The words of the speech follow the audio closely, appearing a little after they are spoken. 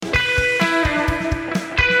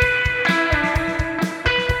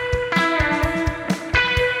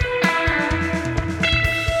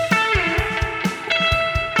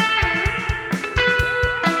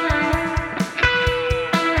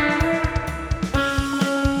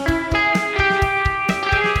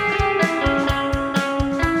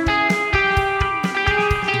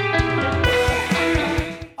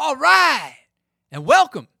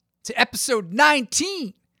to episode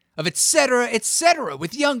 19 of Etc. Etc.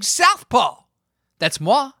 with young Southpaw. That's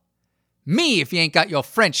moi. Me if you ain't got your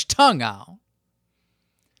French tongue on.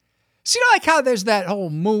 So you know like how there's that whole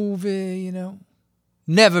movie,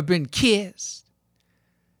 Never Been Kissed?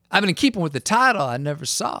 I mean, in keeping with the title, I never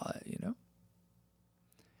saw it,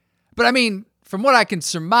 But I mean, from what I can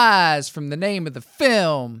surmise from the name of the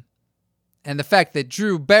film and the fact that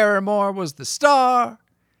Drew Barrymore was the star,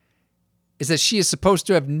 is that she is supposed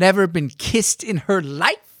to have never been kissed in her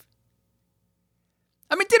life?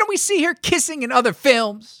 I mean, didn't we see her kissing in other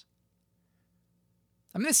films?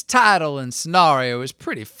 I mean, this title and scenario is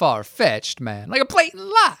pretty far-fetched, man. Like a blatant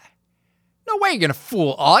lie. No way you're going to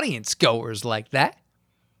fool audience goers like that.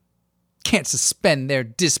 Can't suspend their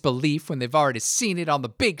disbelief when they've already seen it on the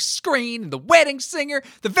big screen in The Wedding Singer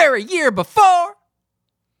the very year before.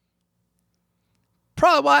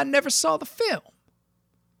 Probably why I never saw the film.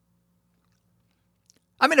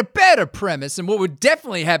 I mean, a better premise, and what would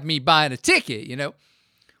definitely have me buying a ticket,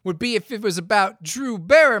 would be if it was about Drew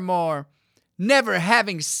Barrymore never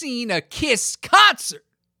having seen a Kiss concert.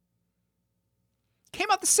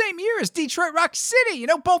 Came out the same year as Detroit Rock City,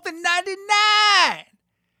 both in 99.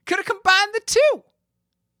 Could have combined the two.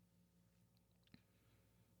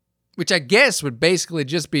 Which I guess would basically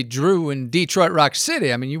just be Drew in Detroit Rock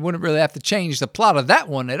City. I mean, you wouldn't really have to change the plot of that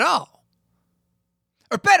one at all.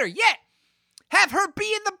 Or better yet, have her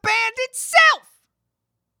be in the band itself.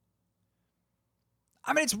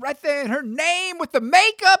 I mean, it's right there in her name with the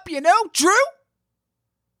makeup, Drew.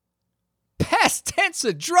 Past tense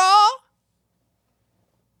of draw.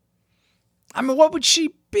 I mean, what would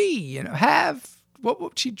she be? What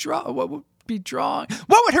would she draw? What would be drawing?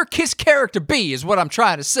 What would her Kiss character be is what I'm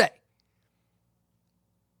trying to say.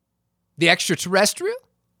 The extraterrestrial?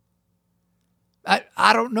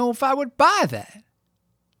 I don't know if I would buy that.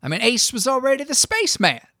 I mean, Ace was already the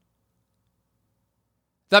spaceman.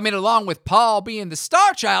 I mean, along with Paul being the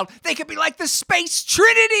Star Child, they could be like the Space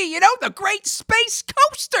Trinity, the Great Space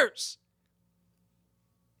Coasters.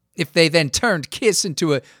 If they then turned Kiss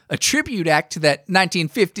into a tribute act to that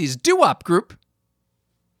 1950s doo-wop group.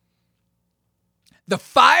 The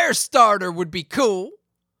Firestarter would be cool.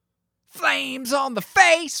 Flames on the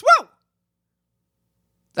face. Whoa!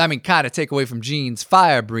 I mean, kind of take away from Gene's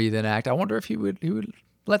fire-breathing act. I wonder if he would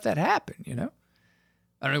let that happen,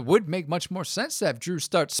 I mean, it would make much more sense to have Drew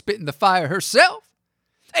start spitting the fire herself.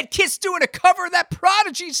 And Kiss doing a cover of that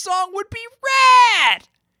Prodigy song would be rad!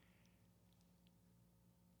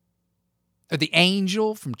 Or the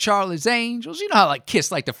Angel from Charlie's Angels. You know how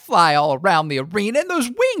Kiss like to fly all around the arena, and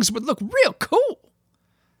those wings would look real cool.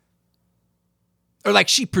 Or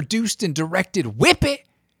she produced and directed Whip It.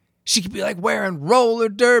 She could be wearing roller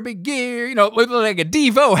derby gear, with a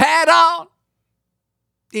Devo hat on.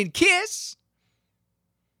 In Kiss.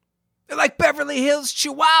 Or Beverly Hills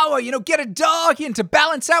Chihuahua, get a dog in to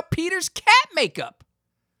balance out Peter's cat makeup.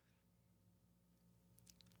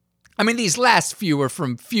 I mean, these last few are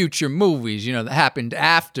from future movies, that happened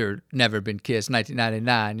after Never Been Kissed,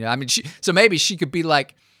 1999. I mean, so maybe she could be the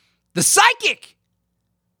Psychic.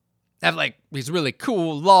 Have these really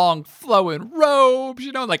cool, long, flowing robes,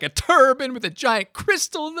 like a turban with a giant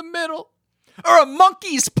crystal in the middle. Or a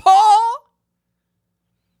monkey's paw.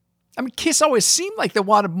 I mean, Kiss always seemed like they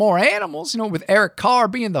wanted more animals, with Eric Carr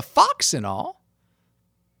being the fox and all.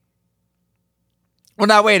 Well,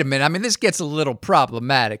 now, wait a minute. I mean, this gets a little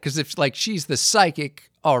problematic, because if, she's the Psychic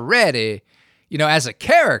already, as a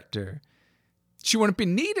character, she wouldn't be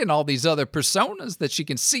needing all these other personas that she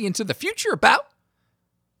can see into the future about.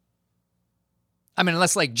 I mean,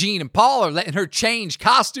 unless, Gene and Paul are letting her change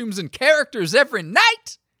costumes and characters every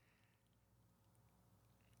night.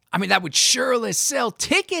 I mean, that would surely sell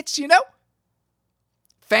tickets,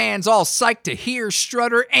 Fans all psyched to hear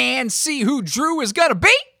Strutter and see who Drew is gonna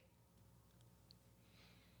be.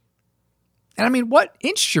 And I mean, what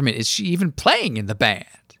instrument is she even playing in the band?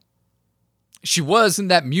 She was in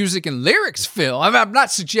that music and lyrics film. I'm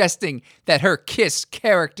not suggesting that her Kiss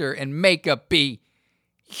character and makeup be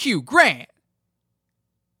Hugh Grant.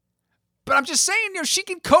 But I'm just saying, she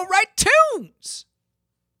can co-write tunes.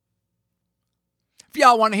 If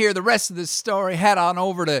y'all want to hear the rest of this story, head on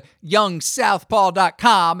over to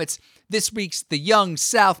YoungSouthpaw.com. It's this week's The Young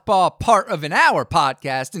Southpaw Part of an Hour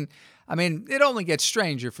podcast. And, I mean, it only gets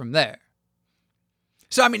stranger from there.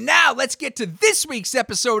 So, I mean, now let's get to this week's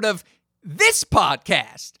episode of this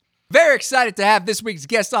podcast. Very excited to have this week's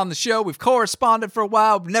guest on the show. We've corresponded for a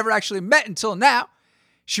while. We've never actually met until now.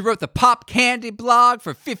 She wrote the Pop Candy blog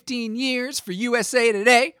for 15 years for USA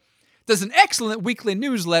Today. Does an excellent weekly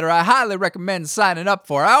newsletter I highly recommend signing up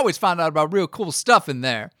for. I always find out about real cool stuff in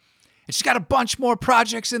there. and she's got a bunch more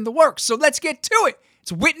projects in the works. So let's get to it.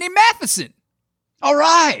 It's Whitney Matheson. All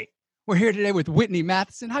right. We're here today with Whitney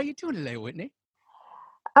Matheson. How you doing today, Whitney?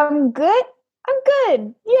 I'm good.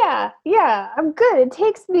 Yeah, I'm good. It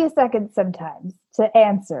takes me a second sometimes to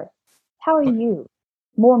answer. How are you?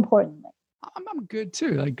 More importantly. I'm good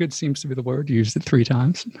too. Like, good seems to be the word. You used it 3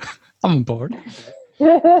 times. I'm on board.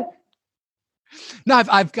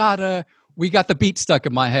 No, we got the beat stuck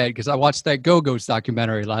in my head because I watched that Go-Go's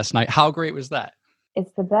documentary last night. How great was that?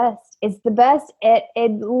 It's the best.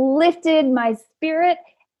 It lifted my spirit.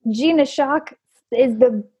 Gina Shock is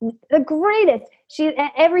the greatest. She,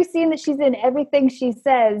 every scene that she's in, everything she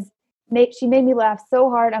says, she made me laugh so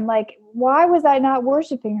hard. I'm like, why was I not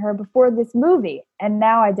worshiping her before this movie? And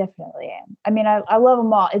now I definitely am. I mean, I love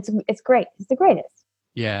them all. It's great. It's the greatest.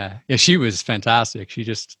 Yeah, she was fantastic. She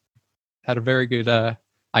just had a very good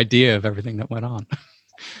idea of everything that went on.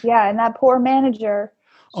 Yeah, and that poor manager,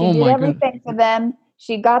 she did everything for them.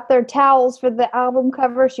 She got their towels for the album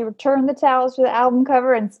cover. She returned the towels for the album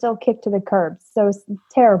cover and still kicked to the curb. So it's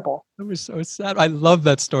terrible. It was so sad. I love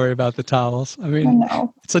that story about the towels. I mean,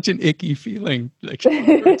 it's such an icky feeling. Like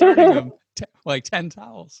returning them, like 10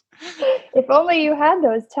 towels. If only you had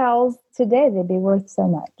those towels today, they'd be worth so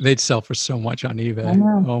much. They'd sell for so much on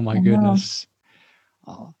eBay. Oh my goodness.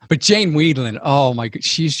 Oh. But Jane Wiedlin, oh my god,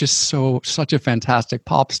 she's just such a fantastic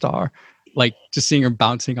pop star. Like, just seeing her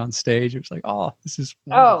bouncing on stage, it was like, oh, this is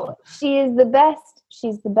wonderful. Oh, she is the best.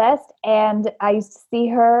 She's the best. And I used to see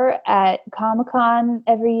her at Comic-Con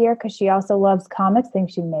every year because she also loves comics. I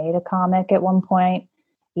think she made a comic at one point.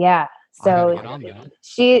 Yeah. So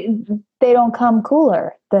they don't come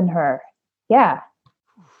cooler than her. Yeah.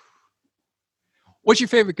 What's your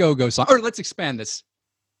favorite Go-Go song? Or let's expand this.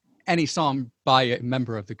 Any song by a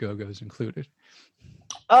member of the Go-Go's included.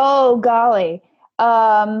 Oh, golly.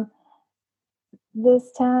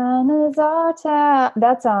 This town is our town.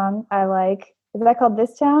 That song I like. Is that called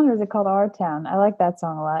This Town or is it called Our Town? I like that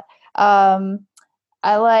song a lot.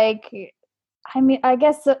 I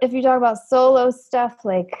guess if you talk about solo stuff,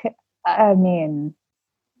 like, Mad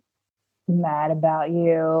About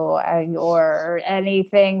You or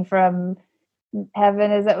anything from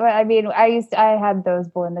Heaven Is. I had those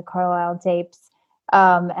Belinda Carlisle tapes.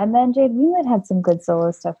 And then Jade Whelan had some good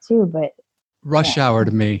solo stuff too, but Rush Hour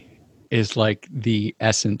to me is like the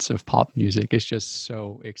essence of pop music. It's just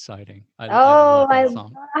so exciting. I love that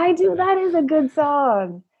song. I do. That is a good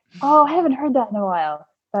song. Oh, I haven't heard that in a while.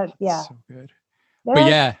 But yeah. So good. But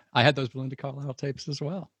yeah, I had those Belinda Carlisle tapes as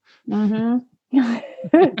well. Mm-hmm.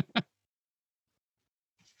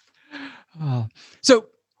 So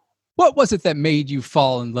what was it that made you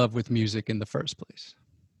fall in love with music in the first place?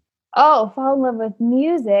 Oh, fall in love with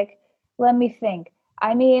music? Let me think.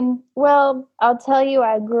 Well, I'll tell you,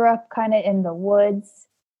 I grew up kind of in the woods.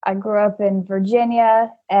 I grew up in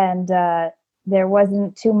Virginia, and there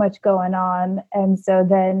wasn't too much going on. And so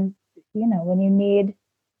then, when you need,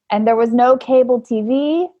 and there was no cable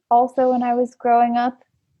TV also when I was growing up.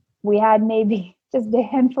 We had maybe just a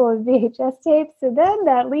handful of VHS tapes. So then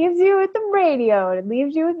that leaves you with the radio, and it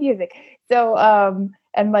leaves you with music. So,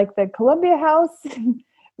 and like the Columbia House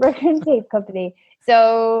record and tape company.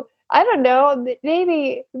 So, I don't know,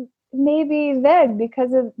 maybe then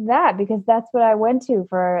because that's what I went to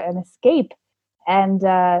for an escape. And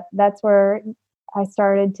that's where I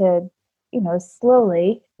started to,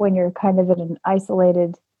 slowly, when you're kind of in an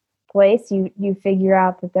isolated place, you figure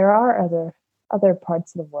out that there are other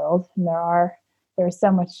parts of the world, and there's so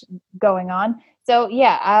much going on. So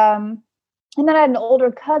yeah, and then I had an older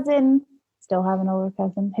cousin, still have an older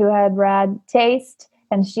cousin, who had rad taste.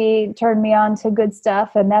 And she turned me on to good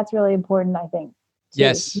stuff. And that's really important, I think.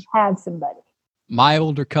 Yes. To have somebody. My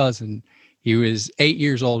older cousin, he was 8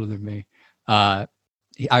 years older than me. I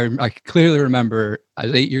clearly remember I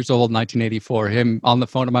was 8 years old, 1984, him on the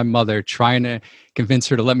phone to my mother trying to convince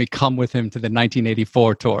her to let me come with him to the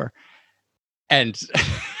 1984 tour. And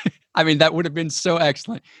that would have been so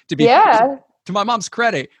excellent. To my mom's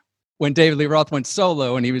credit, when David Lee Roth went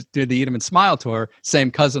solo and he did the Eat 'em and Smile tour,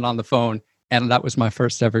 same cousin on the phone. And that was my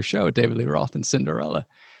first ever show, David Lee Roth and Cinderella.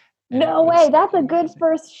 And no way. That's a good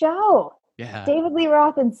first show. Yeah. David Lee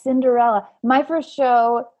Roth and Cinderella. My first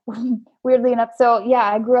show, weirdly enough. So yeah,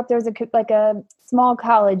 I grew up, there was a small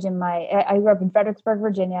college I grew up in Fredericksburg,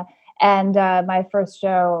 Virginia. And my first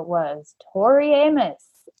show was Tori Amos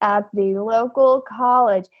at the local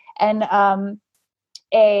college. And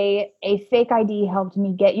a fake ID helped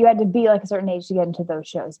me you had to be like a certain age to get into those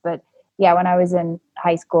shows. But yeah, when I was in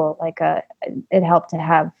high school, it helped to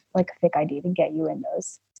have like a fake ID to get you in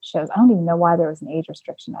those shows. I don't even know why there was an age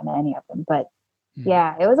restriction on any of them, but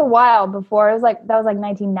Yeah, it was a while before. It was like that was like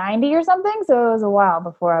 1990 or something. So it was a while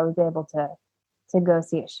before I was able to go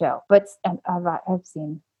see a show. But I've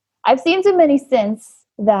seen so many since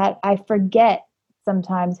that I forget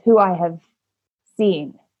sometimes who I have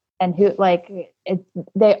seen and who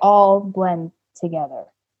they all blend together.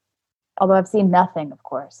 Although I've seen nothing, of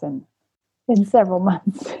course, in several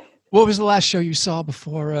months. What was the last show you saw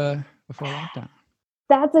before lockdown?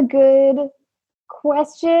 That's a good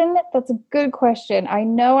question. I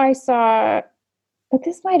know I saw, but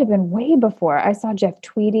this might have been way before. I saw Jeff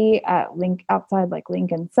Tweedy at outside like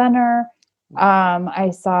Lincoln Center.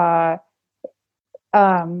 I saw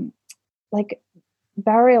like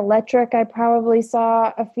Bowery Electric. I probably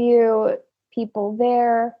saw a few people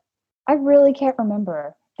there. I really can't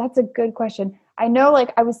remember. That's a good question. I know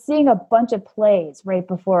like I was seeing a bunch of plays right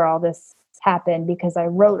before all this happened because I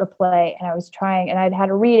wrote a play and I'd had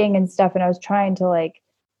a reading and stuff and I was trying to like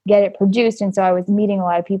get it produced. And so I was meeting a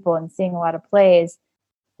lot of people and seeing a lot of plays.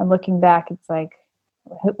 And looking back, it's like,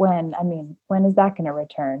 when is that going to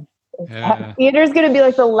return? Theater's going to be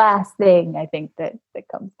like the last thing I think that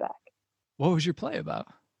comes back. What was your play about?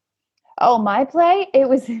 Oh, my play? It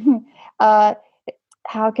was, I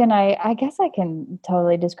guess I can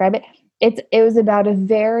totally describe it. It was about a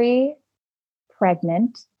very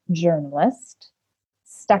pregnant journalist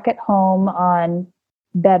stuck at home on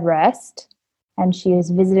bed rest, and she is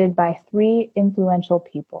visited by 3 influential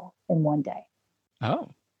people in one day. Oh.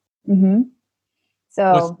 Mm-hmm.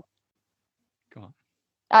 So, go on.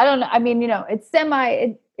 I don't know. I mean, it's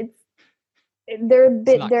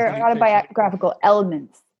there are autobiographical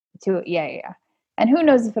elements to it. Yeah. And who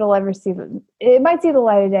knows if it'll ever it might see the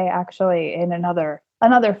light of day actually in another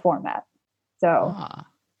format. So,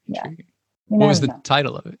 intriguing. What was the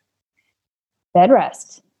title of it? Bed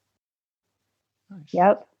Rest. Nice.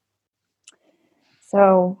 Yep.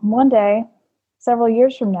 So one day, several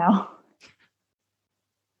years from now.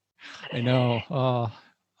 I know.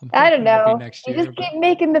 I don't know. Next You year, just keep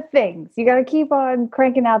making the things. You got to keep on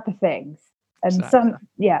cranking out the things. And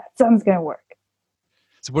something's going to work.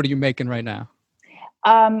 So what are you making right now?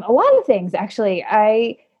 A lot of things, actually.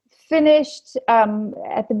 I finished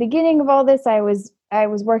at the beginning of all this. I was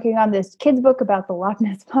working on this kids book about the Loch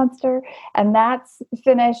Ness Monster, and that's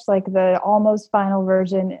finished. Like the almost final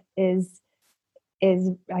version is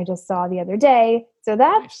I just saw the other day. So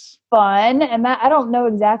that's fun. And that I don't know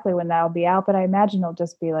exactly when that'll be out, but I imagine it'll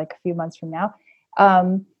just be like a few months from now.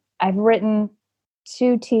 I've written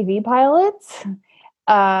 2 TV pilots.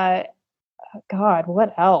 God,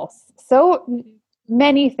 what else? So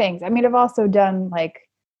many things. I mean, I've also done like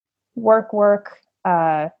work,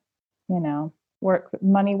 money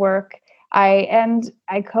work. I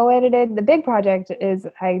co-edited, the big project is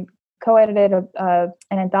I co-edited an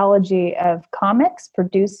anthology of comics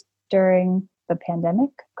produced during the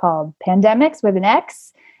pandemic called Pandemics with an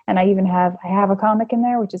X. And I have a comic in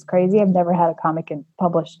there, which is crazy. I've never had a comic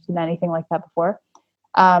published in anything like that before.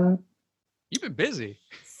 You've been busy.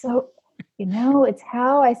 So, it's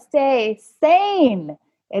how I stay sane.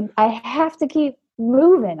 And I have to keep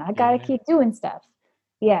moving. I got to keep doing stuff.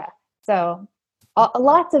 Yeah. So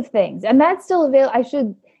lots of things. And that's still available. I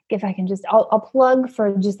should, if I can just, I'll plug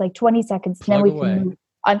for just like 20 seconds. Plug then we away. can move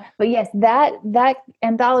on. But yes, that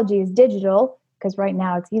anthology is digital because right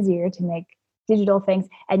now it's easier to make digital things.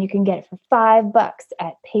 And you can get it for $5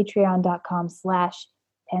 at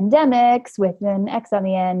patreon.com/pandemics with an X on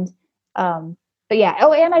the end. But yeah.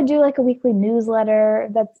 Oh, and I do like a weekly newsletter.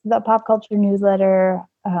 That's the pop culture newsletter.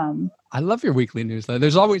 I love your weekly newsletter.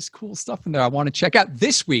 There's always cool stuff in there I want to check out.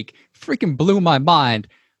 This week freaking blew my mind.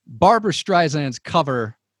 Barbra Streisand's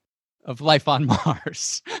cover of Life on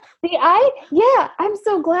Mars. See, I'm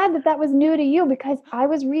so glad that was new to you because I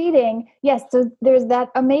was reading. Yes, so there's that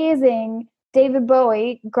amazing David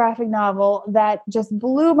Bowie graphic novel that just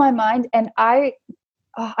blew my mind, and I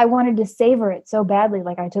wanted to savor it so badly.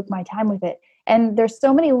 Like I took my time with it. And there's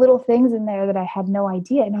so many little things in there that I had no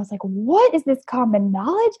idea. And I was like, what is this common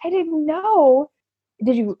knowledge? I didn't know.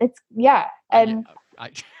 Did you? And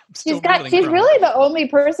she's really the only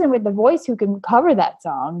person with the voice who can cover that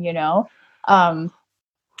song,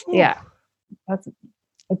 Yeah, it's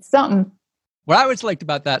something. What I always liked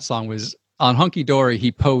about that song was on Hunky Dory,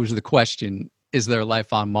 he posed the question, is there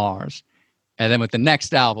life on Mars? And then with the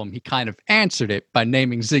next album, he kind of answered it by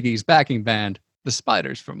naming Ziggy's backing band, The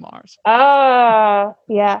Spiders from Mars. Yeah.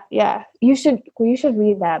 You should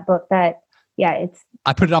read that book. I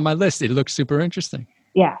put it on my list. It looks super interesting.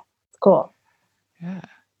 Yeah, it's cool. Yeah.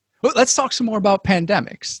 Well, let's talk some more about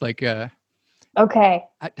pandemics. Like, okay.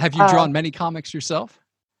 Have you drawn many comics yourself?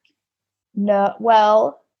 No,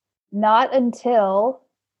 well, not until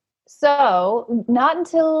So not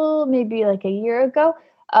until maybe like a year ago.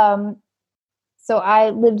 Um, so I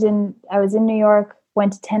was in New York,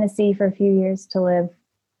 went to Tennessee for a few years to live,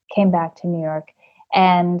 came back to New York.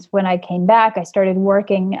 And when I came back, I started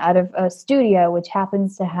working out of a studio, which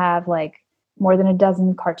happens to have like more than a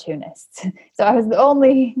dozen cartoonists. So I was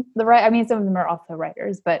I mean, some of them are also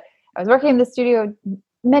writers, but I was working in the studio,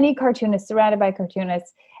 many cartoonists, surrounded by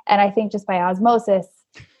cartoonists. And I think just by osmosis,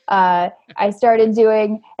 I started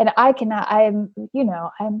doing, and I can't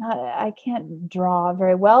draw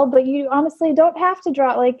very well, but you honestly don't have to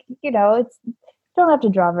draw, like, don't have to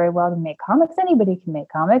draw very well to make comics. Anybody can make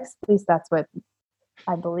comics. At least that's what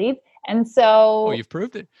I believe. And so, You've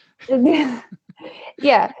proved it.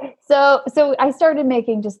 yeah. So I started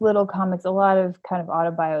making just little comics, a lot of kind of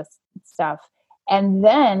autobio stuff. And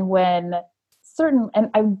then and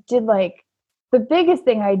I did like, the biggest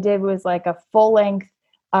thing I did was like a full length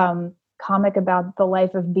comic about the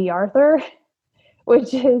life of B. Arthur,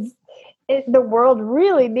 which is the world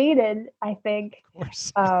really needed, I think. Of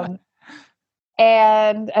course.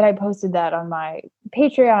 And I posted that on my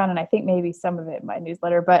Patreon, and I think maybe some of it in my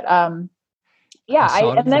newsletter. But yeah,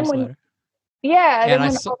 and then when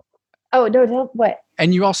oh no, what?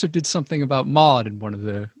 And you also did something about Maud in one of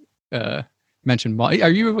the mentioned Maud. Are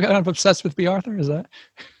you kind of obsessed with B. Arthur? Is that?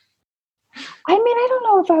 I mean, I don't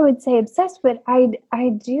know if I would say obsessed, but I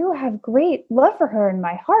do have great love for her in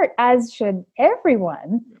my heart, as should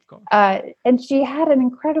everyone. Of course. And she had an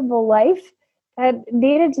incredible life that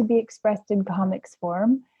needed to be expressed in comics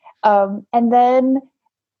form. And then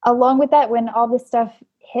along with that, when all this stuff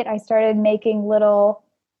hit, I started making little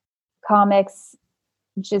comics,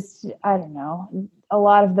 just, I don't know, a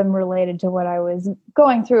lot of them related to what I was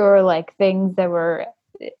going through, or like things that were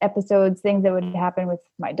episodes, things that would happen with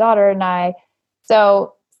my daughter and I.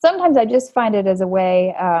 So sometimes I just find it as a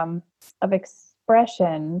way of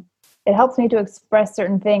expression. It helps me to express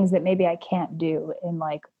certain things that maybe I can't do in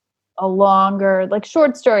like a longer, like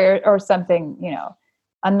short story or something,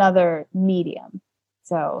 another medium.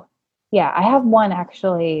 So yeah, I have one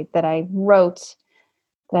actually that I wrote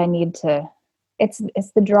that I need to, it's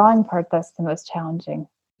the drawing part that's the most challenging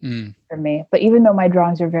for me. But even though my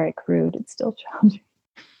drawings are very crude, it's still challenging.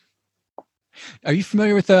 Are you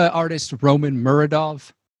familiar with the artist Roman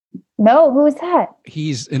Muradov? No, who is that?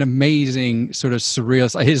 He's an amazing sort of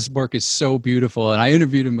surrealist. His work is so beautiful. And I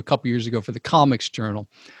interviewed him a couple years ago for the Comics Journal.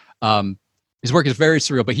 His work is very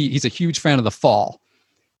surreal, but he's a huge fan of The Fall.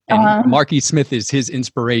 And Marky Smith is his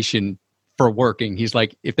inspiration for working. He's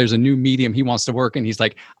like, if there's a new medium he wants to work in, he's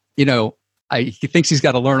like, he thinks he's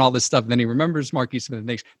got to learn all this stuff. And then he remembers Marky Smith and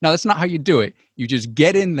thinks, no, that's not how you do it. You just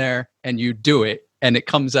get in there and you do it. And it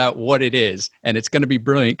comes out what it is, and it's going to be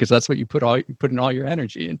brilliant because that's what you put in all your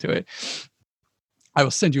energy into it. I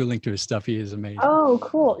will send you a link to his stuff. He is amazing. Oh,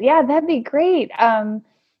 cool! Yeah, that'd be great.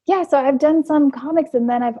 Yeah, so I've done some comics, and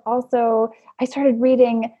then I started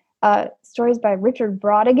reading stories by Richard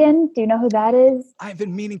Brautigan. Do you know who that is? I've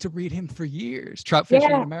been meaning to read him for years. Trout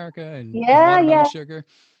Fishing in America and Sugar.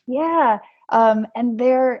 Yeah, and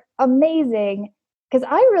they're amazing. Because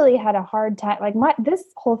I really had a hard time, like this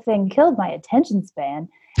whole thing killed my attention span,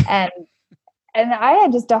 and I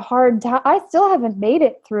had just a hard time. I still haven't made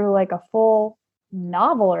it through like a full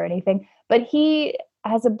novel or anything, but he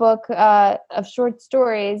has a book of short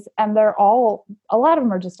stories, and a lot of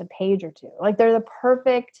them are just a page or two. Like they're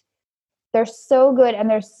they're so good, and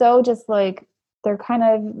they're so just like, they're kind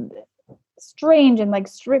of strange and like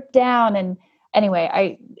stripped down. And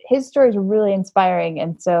anyway, his stories were really inspiring,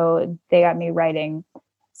 and so they got me writing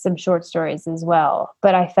some short stories as well.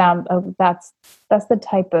 But I found that's the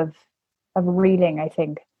type of reading, I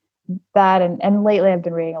think, that and lately I've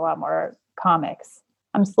been reading a lot more comics.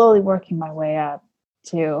 I'm slowly working my way up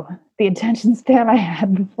to the attention span I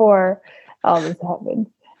had before all this happened.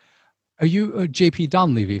 Are you a J.P.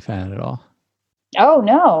 Donleavy fan at all? Oh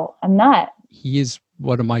no, I'm not. He is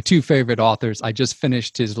one of my two favorite authors. I just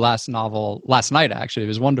finished his last novel last night, actually. It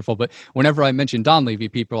was wonderful. But whenever I mention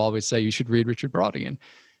Donleavy, people always say you should read Richard Brautigan.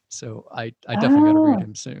 So I definitely got to read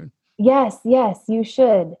him soon. Yes, you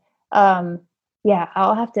should. Yeah,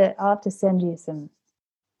 I'll have to send you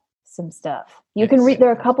some stuff. You can read, there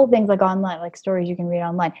are a couple things like online, like stories you can read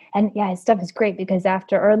online. And yeah, his stuff is great because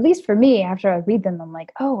or at least for me, after I read them, I'm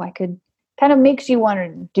like, oh, I could, kind of makes you want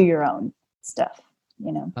to do your own stuff,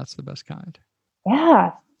 That's the best kind.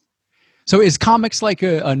 Yeah. So is comics like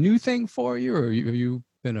a new thing for you, or have you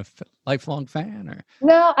been a lifelong fan? Or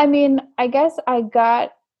no, I mean, I guess I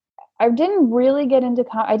didn't really get into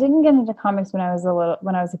I didn't get into comics when I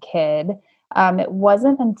was a kid. It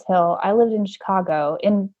wasn't until I lived in Chicago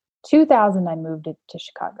in 2000. I moved to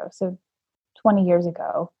Chicago, so 20 years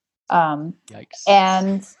ago. Yikes.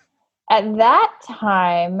 And at that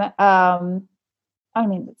time, I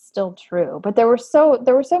mean, it's still true, but there were so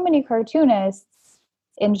many cartoonists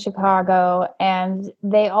in Chicago, and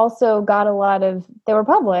they also got a lot of. They were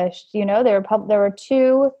published. There were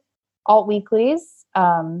two alt weeklies,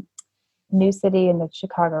 New City and the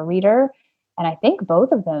Chicago Reader, and I think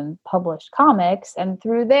both of them published comics. And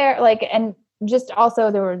through there, and just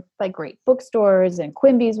also there were great bookstores, and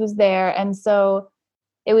Quimby's was there, and so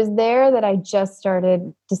it was there that I just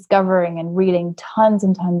started discovering and reading tons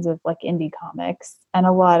and tons of indie comics and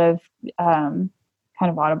a lot of kind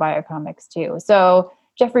of autobiographic comics too. So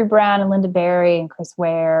Jeffrey Brown and Linda Berry and Chris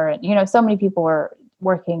Ware, and so many people were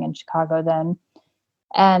working in Chicago then.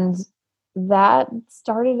 And that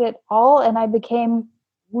started it all. And I became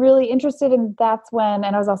really interested, and that's when,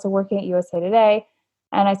 and I was also working at USA Today,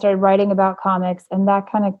 and I started writing about comics, and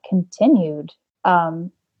that kind of continued.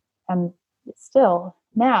 And still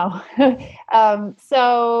now.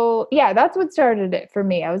 So yeah, that's what started it for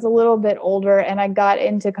me. I was a little bit older, and I got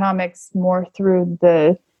into comics more through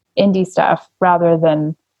the indie stuff rather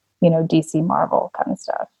than, DC Marvel kind of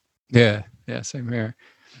stuff. Yeah, same here.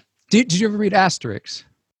 Did you ever read Asterix?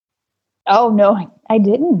 Oh no, I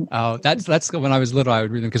didn't. Oh, that's when I was little. I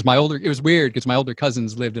would read them because it was weird because my older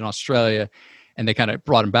cousins lived in Australia, and they kind of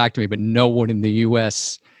brought them back to me, but no one in the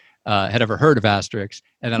U.S. Had ever heard of Asterix.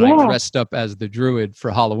 And then I dressed up as the Druid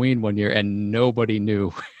for Halloween one year, and nobody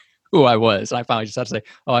knew who I was. And I finally just had to say,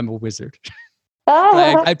 "Oh, I'm a wizard."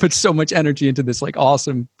 I put so much energy into this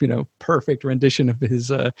awesome, perfect rendition of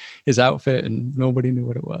his outfit, and nobody knew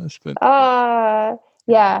what it was. But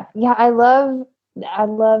yeah, I love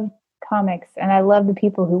comics, and I love the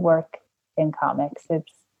people who work in comics.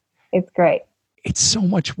 It's great. It's so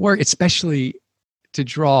much work, especially to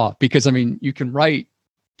draw, because you can write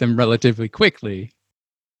them relatively quickly,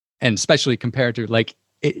 and especially compared to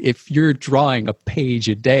if you're drawing a page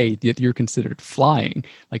a day, you're considered flying.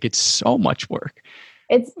 It's so much work.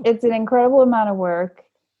 It's an incredible amount of work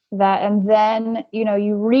and then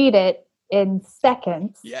you read it in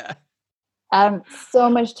seconds. Yeah. So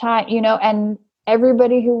much time, and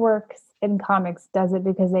everybody who works in comics does it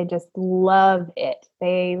because they just love it.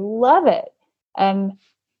 They love it. And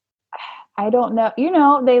I don't know,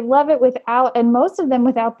 they love it and most of them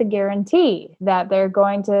without the guarantee that they're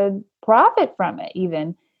going to profit from it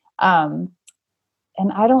even. And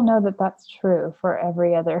I don't know that that's true for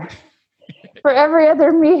every other,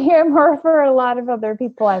 medium or for a lot of other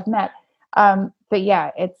people I've met. But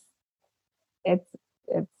yeah, it's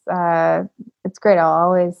great. I'll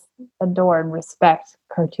always adore and respect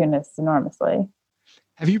cartoonists enormously.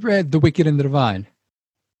 Have you read The Wicked and the Divine?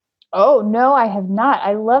 Oh, no, I have not.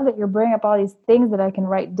 I love that you're bringing up all these things that I can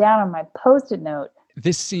write down on my Post-it note.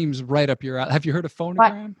 This seems right up your alley. Have you heard of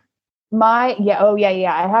Phonogram?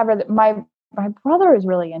 Yeah. I have read. My brother is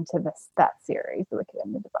really into that series, The Wicked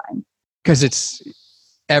and the Divine. Because it's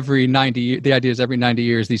every 90. The idea is every 90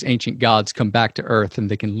 years, these ancient gods come back to Earth, and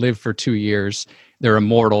they can live for 2 years. They're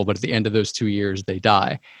immortal, but at the end of those 2 years, they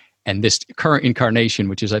die. And this current incarnation,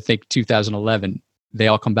 which is I think 2011, they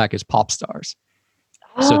all come back as pop stars.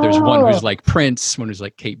 So there's one who's like Prince, one who's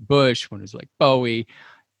like Kate Bush, one who's like Bowie.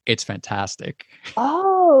 It's fantastic.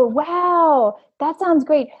 Oh, wow. That sounds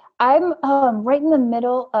great. I'm right in the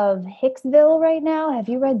middle of Hicksville right now. Have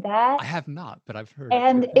you read that? I have not, but I've heard.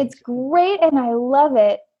 And it's great, and I love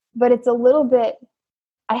it, but it's a little bit,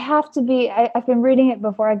 I've been reading it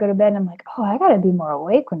before I go to bed, and I'm like, oh, I got to be more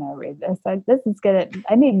awake when I read this.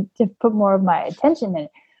 I need to put more of my attention in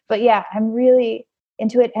it. But yeah, I'm really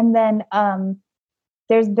into it. And then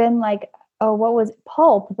there's been what was it?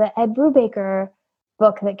 Pulp, the Ed Brubaker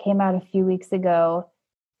book that came out a few weeks ago.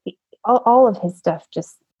 All of his stuff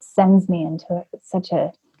just sends me into such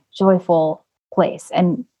a joyful place.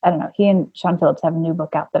 And I don't know, he and Sean Phillips have a new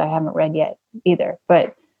book out that I haven't read yet either.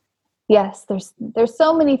 But yes, there's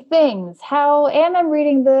so many things. And I'm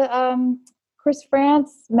reading the Chris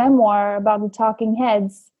France memoir about the Talking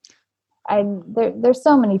Heads. There's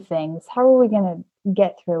so many things. How are we going to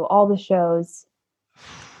get through all the shows,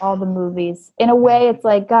 all the movies? In a way, it's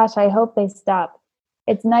like, gosh, I hope they stop.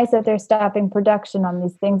 It's nice that they're stopping production on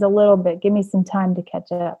these things a little bit. Give me some time to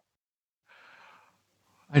catch up.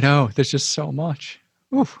 I know. There's just so much.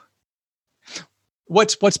 Oof.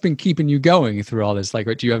 What's been keeping you going through all this?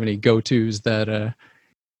 Do you have any go-tos that,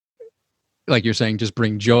 like you're saying, just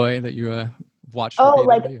bring joy that you watch? Oh,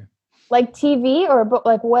 like TV or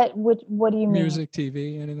what do you mean? Music,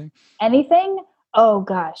 TV, anything? Anything? Oh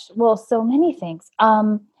gosh. Well, so many things.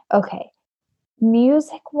 Okay.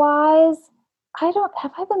 Music-wise, have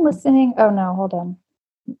I been listening? Oh no, hold on.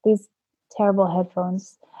 These terrible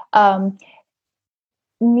headphones.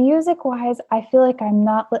 music wise, I feel like I don't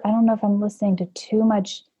know if I'm listening to too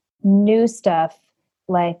much new stuff,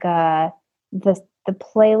 like the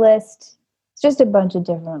playlist. It's just a bunch of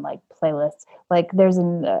different like playlists. Like there's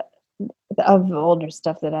of older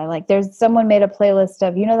stuff that I like. There's someone made a playlist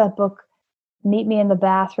of, that book Meet Me in the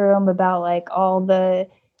Bathroom, about like all the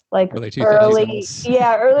like Early 2000s.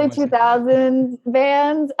 early 2000s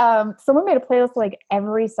bands. Someone made a playlist of like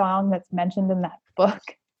every song that's mentioned in that book,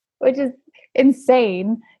 which is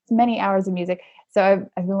insane. It's many hours of music. So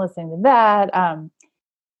I've been listening to that.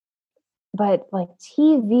 But like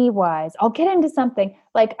TV wise, I'll get into something.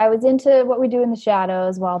 Like I was into What We Do in the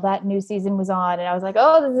Shadows while that new season was on, and I was like,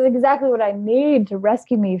 oh, this is exactly what I need to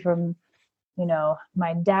rescue me from,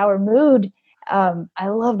 my dour mood. I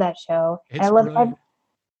love that show. It's brilliant.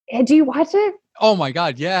 Do you watch it? Oh my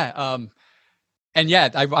God, yeah. And yeah,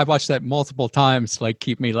 I watched that multiple times to like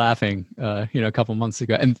keep me laughing. A couple months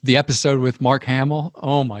ago, and the episode with Mark Hamill.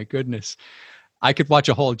 Oh my goodness, I could watch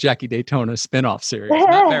a whole Jackie Daytona spinoff series.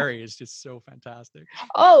 Matt Berry is just so fantastic.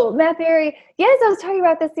 Oh, Matt Berry. Yes, I was talking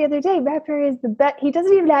about this the other day. Matt Berry is the best. He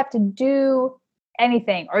doesn't even have to do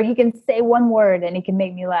anything, or he can say one word and he can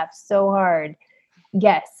make me laugh so hard.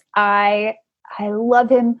 Yes, I love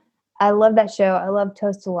him. I love that show. I love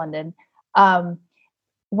Toast to London.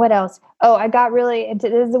 What else? Oh, I got really into,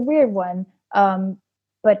 this is a weird one.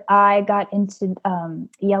 But I got into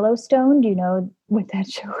Yellowstone. Do you know what that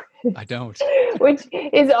show is? I don't. Which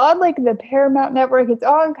is on like the Paramount Network. It's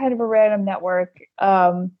on kind of a random network.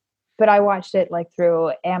 But I watched it like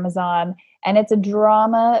through Amazon, and it's a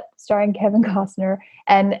drama starring Kevin Costner,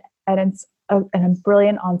 and it's a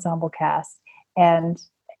brilliant ensemble cast. And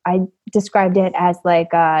I described it as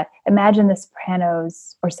like, imagine The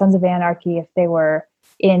Sopranos or Sons of Anarchy if they were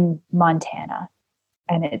in Montana.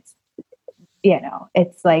 And it's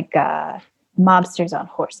like mobsters on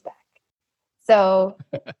horseback. So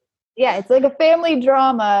yeah, it's like a family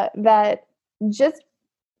drama that just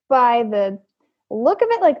by the look of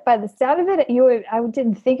it, like by the sound of it, I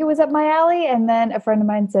didn't think it was up my alley. And then a friend of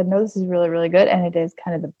mine said, no, this is really, really good. And it is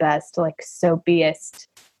kind of the best, like soapiest,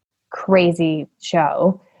 crazy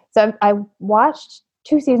show. So I watched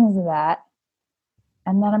 2 seasons of that.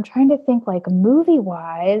 And then I'm trying to think like movie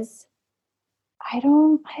wise, I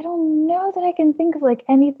don't know that I can think of like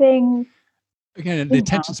anything. Again, the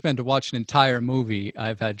attention span to watch an entire movie,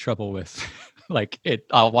 I've had trouble with. Like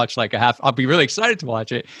I'll watch like I'll be really excited to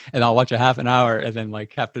watch it, and I'll watch a half an hour and then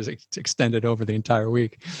like have to extend it over the entire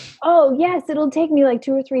week. Oh yes, it'll take me like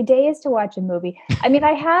 2 or 3 days to watch a movie. I mean,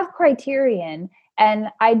 I have Criterion, and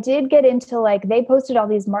I did get into like, they posted all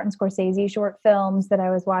these Martin Scorsese short films that I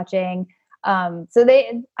was watching. So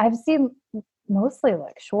I've seen mostly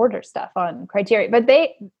like shorter stuff on Criterion, but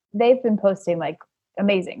they've been posting like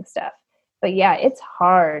amazing stuff. But yeah, it's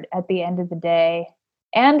hard at the end of the day.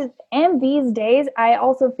 And these days, I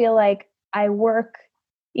also feel like I work,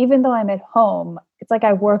 even though I'm at home, it's like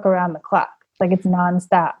I work around the clock. Like it's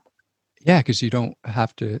nonstop. Yeah, because you don't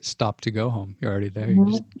have to stop to go home. You're already there. You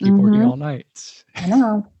just keep working all night. I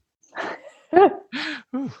know.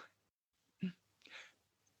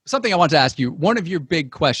 Something I want to ask you, one of your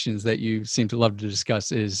big questions that you seem to love to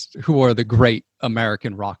discuss is, who are the great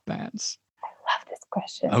American rock bands? I love this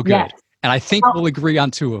question. Oh, good. Yes. And I think we'll agree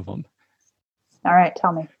on 2 of them. All right,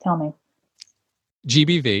 tell me.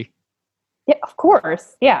 GBV. Yeah, of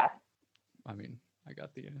course. Yeah. I mean, I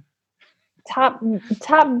got the top,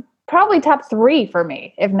 probably top 3 for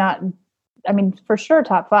me. If not, I mean, for sure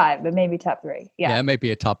top 5, but maybe top 3. Yeah, it may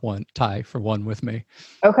be a top 1 tie for 1 with me.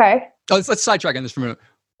 Okay. Oh, let's sidetrack on this for a minute.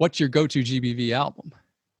 What's your go-to GBV album?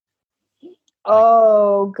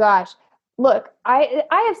 Oh gosh, look, I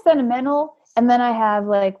have Sentimental, and then I have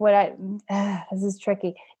like this is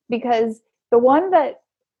tricky, because the one that,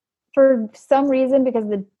 for some reason, because of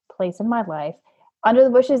the place in my life, Under the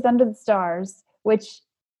Bushes, Under the Stars, which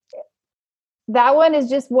that one is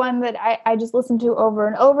just one that I just listened to over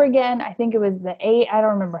and over again. I think it was I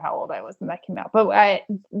don't remember how old I was when that came out, but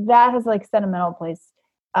that has like sentimental place.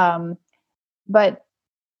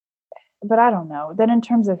 But I don't know. Then in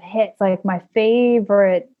terms of hits, like my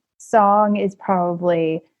favorite song is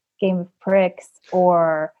probably Game of Pricks,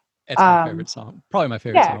 or it's my favorite song. Probably my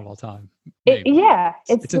favorite song of all time.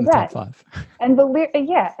 It's in the top 5. And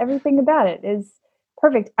everything about it is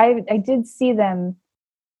perfect. I did see them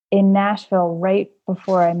in Nashville right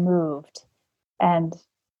before I moved. And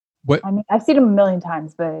I mean, I've seen them a million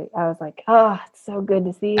times, but I was like, oh, it's so good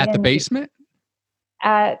to see at the Basement?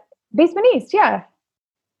 At Basement East, yeah.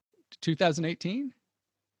 2018?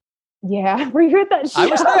 Yeah, were you at that show? I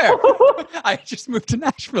was there. I just moved to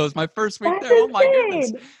Nashville. It was my first week there. Oh my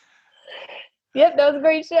goodness. Yep, that was a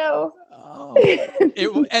great show. Oh,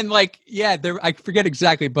 and like, yeah, I forget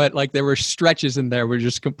exactly, but like there were stretches in there were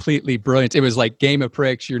just completely brilliant. It was like Game of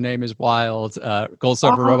Pricks, Your Name is Wild, Gold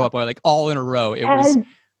Surfer, Robot Boy, like all in a row. It was,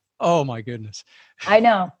 oh my goodness. I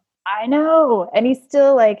know. And he's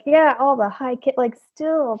still like, yeah, all the high kid, like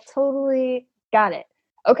still totally got it.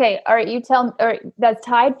 Okay. All right. You tell me, all right, that's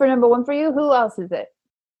tied for number one for you. Who else is it?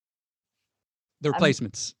 The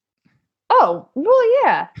Replacements. Oh, well,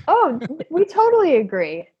 yeah. Oh, we totally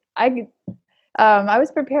agree. I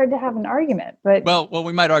was prepared to have an argument, but well,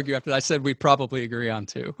 we might argue after that. I said we probably agree on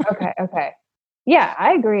two. Okay. Yeah,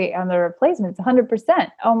 I agree on the Replacements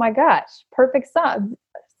 100%. Oh my gosh, perfect song.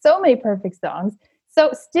 So many perfect songs.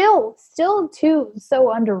 So still too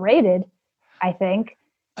so underrated, I think.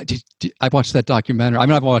 I watched that documentary. I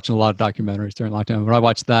mean, I've watched a lot of documentaries during lockdown, but I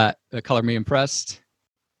watched that, Color Me Impressed.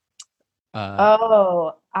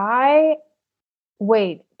 Tell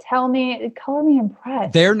me, Color Me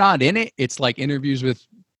Impressed. They're not in it. It's like interviews with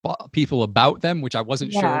people about them, which I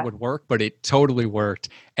wasn't sure would work, but it totally worked.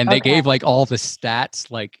 And they gave like all the stats,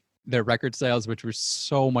 like their record sales, which were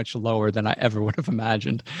so much lower than I ever would have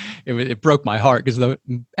imagined. It broke my heart because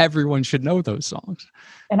everyone should know those songs.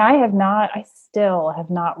 And I still have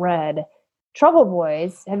not read Trouble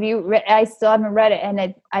Boys. Have you read? I still haven't read it,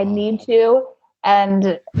 and I need to.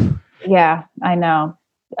 And yeah, I know.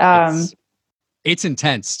 It's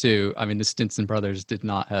intense too. I mean, the Stinson brothers did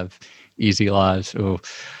not have easy lives.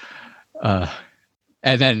 And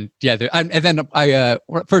then I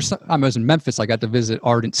first time I was in Memphis, I got to visit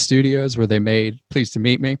Ardent Studios where they made Pleased to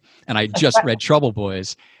Meet Me, and I just read Trouble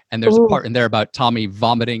Boys, and there's a part in there about Tommy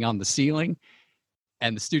vomiting on the ceiling,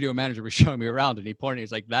 and the studio manager was showing me around, and he pointed,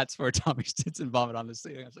 he's like, "That's where Tommy Stinson vomited on the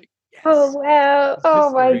ceiling." I was like, "Yes." Oh wow!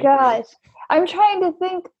 Oh my gosh! I'm trying to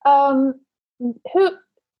think. Who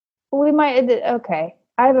we might? Okay,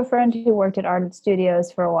 I have a friend who worked at Ardent Studios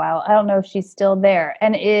for a while. I don't know if she's still there,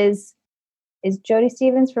 and is Jody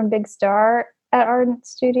Stevens from Big Star at Ardent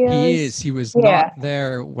Studios? He is. He was not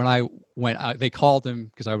there when I went out. They called him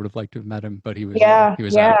because I would have liked to have met him, but he was out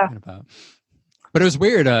and about. But it was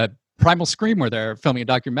weird. Primal Scream were there filming a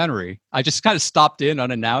documentary. I just kind of stopped in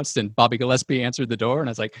unannounced, and Bobby Gillespie answered the door, and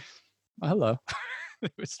I was like, well, hello.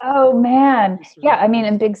 Oh man. Yeah, I mean,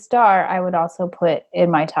 in Big Star, I would also put in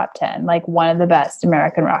my top 10, like one of the best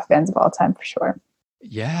American rock bands of all time for sure.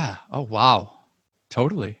 Yeah. Oh wow.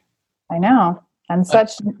 Totally. I know. And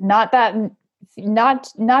such not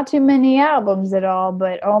too many albums at all,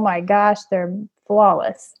 but oh my gosh, they're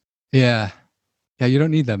flawless. Yeah. Yeah, you don't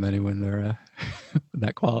need that many when they're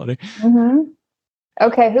that quality. Mm-hmm.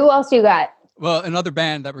 Okay, who else you got? Well, another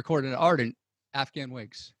band that recorded at Ardent, Afghan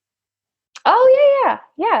Wigs. Oh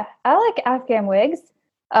yeah. I like Afghan Wigs.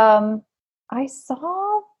 I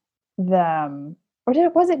saw them, or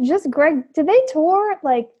was it just Greg? Did they tour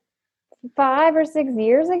like 5 or 6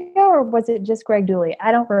 years ago, or was it just Greg Dooley?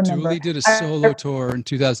 I don't remember. Dooley did a solo tour in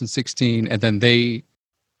 2016, and then they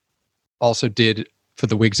also did for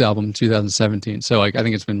the Wigs album in 2017. So like I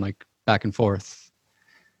think it's been like back and forth.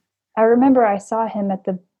 I remember I saw him at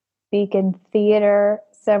the Beacon Theater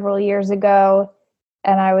several years ago,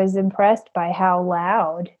 and I was impressed by how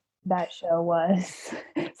loud that show was.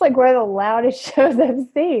 It's like one of the loudest shows I've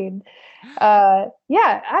seen.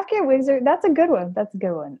 Afghan Wigs that's a good one. That's a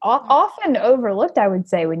good one. Often overlooked, I would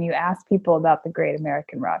say, when you ask people about the great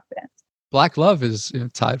American rock bands. Black Love is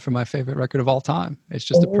tied for my favorite record of all time. It's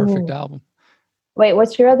just a perfect album. Wait,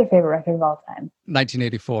 what's your other favorite record of all time?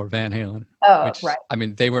 1984, Van Halen. Oh, right. I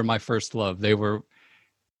mean, they were my first love. They were,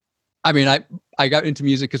 I mean, I got into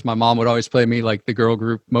music because my mom would always play me like the girl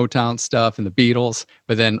group Motown stuff and the Beatles.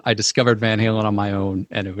 But then I discovered Van Halen on my own,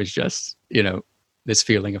 and it was just, this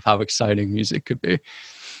feeling of how exciting music could be.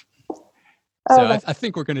 So I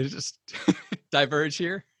think we're going to just diverge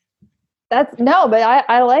here. But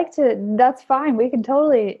I like to, that's fine. We can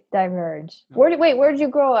totally diverge. Okay. Where did you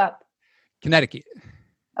grow up? Connecticut.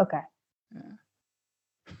 Okay. Yeah.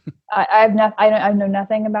 I know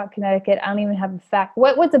nothing about Connecticut. I don't even have a fact.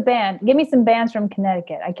 What's a band? Give me some bands from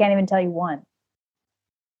Connecticut. I can't even tell you one.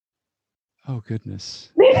 Oh goodness.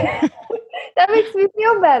 That makes me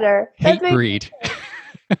feel better. Hatebreed.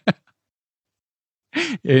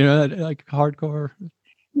 Like hardcore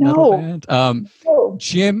metal band. No.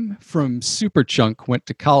 Jim from Superchunk went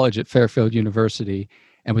to college at Fairfield University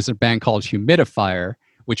and was in a band called Humidifier,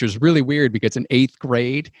 which was really weird because in 8th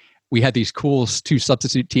grade, we had these cool 2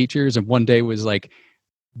 substitute teachers, and one day was like,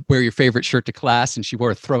 wear your favorite shirt to class, and she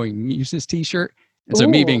wore a Throwing Muses t-shirt. And so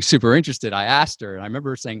me being super interested, I asked her, and I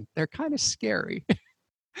remember saying, they're kind of scary.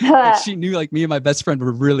 But she knew like me and my best friend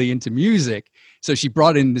were really into music. So she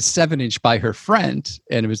brought in the 7-inch by her friend,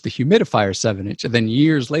 and it was the Humidifier 7-inch. And then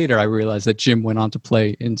years later, I realized that Jim went on to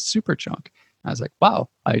play in Superchunk. I was like, wow,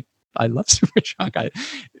 I love Superchunk. It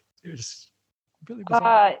was really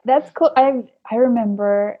bizarre. That's cool. I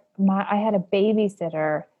remember I had a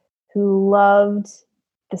babysitter who loved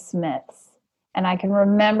the Smiths, and I can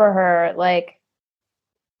remember her like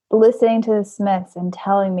listening to the Smiths and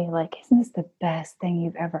telling me like, "Isn't this the best thing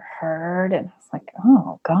you've ever heard?" And I was like,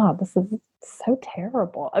 "Oh God, this is so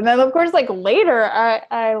terrible." And then of course, like later,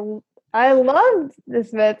 I loved the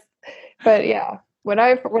Smiths, but yeah, when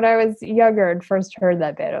I was younger and first heard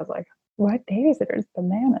that bit, I was like, "What babysitter's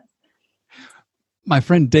bananas?" My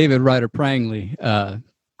friend David Ryder Prangley,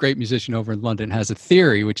 great musician over in London, has a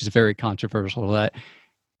theory which is very controversial that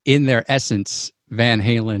in their essence, Van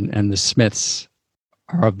Halen and the Smiths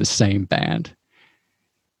are of the same band.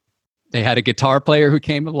 They had a guitar player who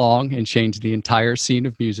came along and changed the entire scene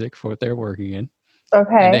of music for what they're working in.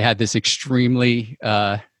 Okay. And they had this extremely,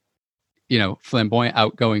 flamboyant,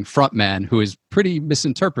 outgoing frontman who is pretty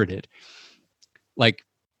misinterpreted. Like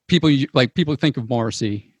people think of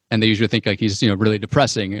Morrissey and they usually think like he's, really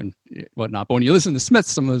depressing and whatnot. But when you listen to Smith,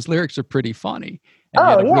 some of those lyrics are pretty funny. And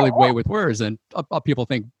he had a really way with words. And people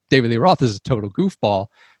think David Lee Roth is a total goofball.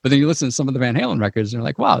 But then you listen to some of the Van Halen records and you're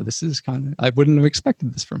like, wow, this is I wouldn't have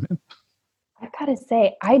expected this from him. I gotta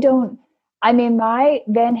say, my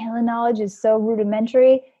Van Halen knowledge is so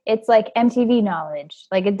rudimentary. It's like MTV knowledge.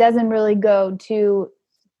 Like it doesn't really go too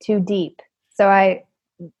deep. So I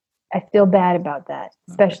feel bad about that,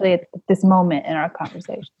 especially at this moment in our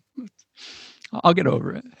conversation. I'll get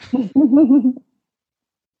over it.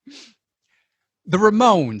 The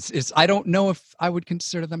Ramones I don't know if I would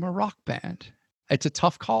consider them a rock band. It's a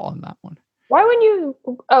tough call on that one. Why wouldn't you?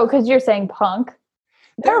 Oh, because you're saying punk.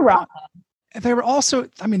 They're rock. They were also,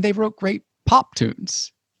 they wrote great pop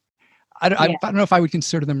tunes. I don't know if I would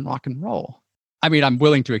consider them rock and roll. I mean, I'm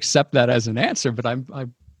willing to accept that as an answer, but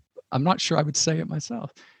I'm not sure I would say it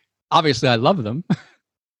myself. Obviously, I love them.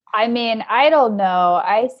 I mean, I don't know.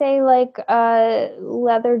 I say like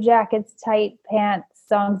leather jackets, tight pants,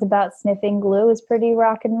 songs about sniffing glue is pretty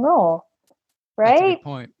rock and roll, right? That's a good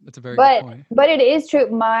point. That's a very good point. But it is true.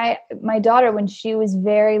 My daughter, when she was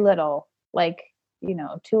very little, like 2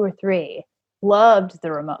 or 3, loved the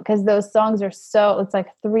Ramones because those songs are it's like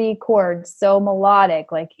 3 chords, so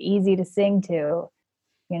melodic, like easy to sing to,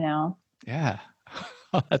 Yeah,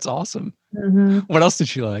 that's awesome. Mm-hmm. What else did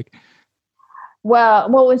she like? Well,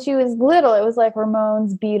 when she was little, it was like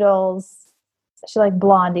Ramones, Beatles. She liked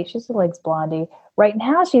Blondie. She still likes Blondie. Right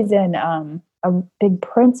now, she's in a big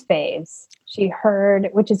Prince phase. She heard,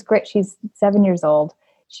 which is great. She's 7 years old.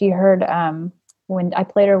 She heard when I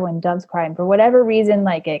played her When Doves Cry, and for whatever reason,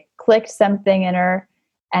 like it clicked something in her,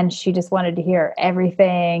 and she just wanted to hear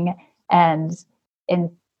everything. And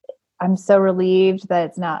I'm so relieved that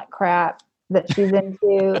it's not crap that she's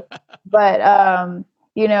into, but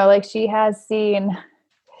like she has seen.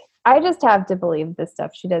 I just have to believe this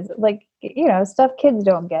stuff she does, like stuff kids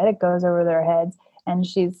don't get. It goes over their heads, and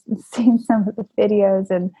she's seen some of the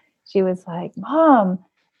videos, and she was like, "Mom,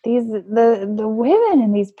 the women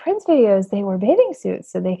in these Prince videos, they wear bathing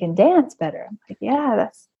suits so they can dance better." I'm like, "Yeah,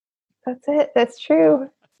 that's it. That's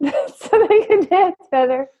true. So they can dance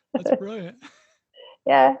better." That's brilliant.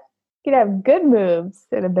 Yeah, you can have good moves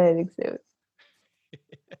in a bathing suit.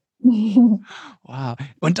 Wow.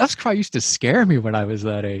 When Doves Cry used to scare me when I was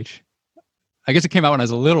that age. I guess it came out when I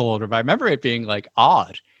was a little older, but I remember it being like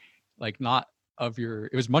odd, like not of your.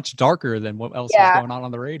 It was much darker than what else was going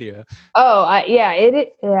on the radio. Oh,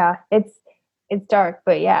 it's dark,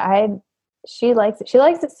 but yeah, she likes it. She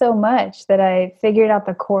likes it so much that I figured out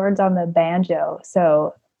the chords on the banjo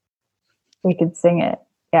so we could sing it.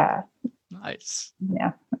 Yeah. Nice.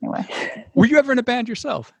 Yeah. Anyway. Were you ever in a band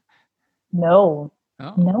yourself? No.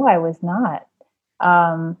 Oh. No, I was not.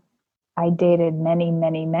 I dated many,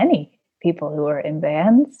 many, many people who were in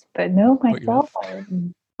bands, but no, myself,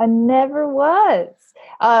 I never was.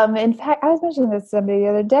 In fact, I was mentioning this to somebody the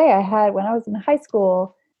other day. When I was in high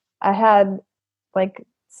school, I had like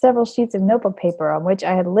several sheets of notebook paper on which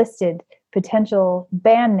I had listed potential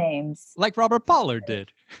band names, like Robert Pollard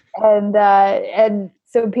did. And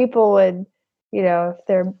so people would, if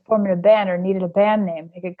they're forming a band or needed a band name,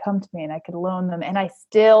 they could come to me and I could loan them. And I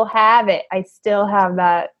still have it. I still have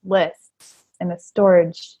that list in a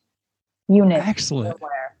storage unit. Excellent.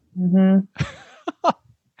 Mm-hmm.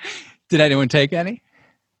 Did anyone take any?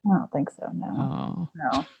 I don't think so. No. Oh.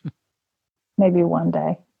 No. Maybe one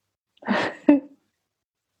day.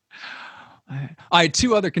 I had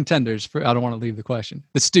 2 other contenders for. I don't want to leave the question.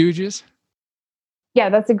 The Stooges. Yeah,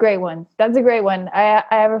 that's a great one. That's a great one. I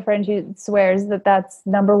have a friend who swears that that's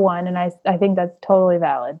number one, and I think that's totally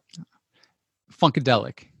valid.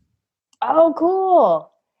 Funkadelic. Oh,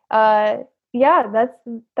 cool. Yeah,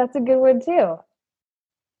 that's a good one too.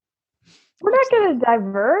 We're not going to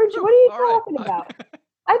diverge. What are you All right. talking about?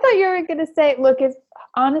 I thought you were going to say, look, it's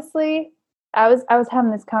honestly, I was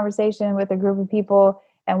having this conversation with a group of people,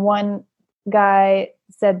 and one guy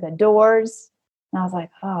said the Doors, and I was like,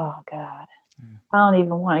 oh God, I don't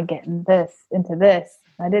even want to get into this.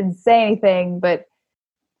 I didn't say anything, but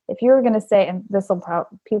if you were going to say, and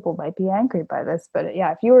people might be angry by this, but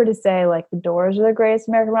yeah, if you were to say like the Doors are the greatest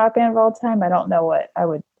American rock band of all time, I don't know what I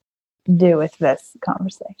would do with this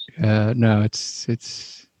conversation. No,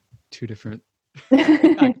 it's two different.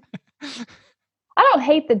 I don't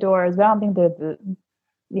hate the Doors, but I don't think they're the,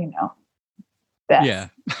 best. Yeah.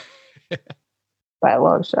 By a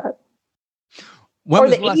long shot. When or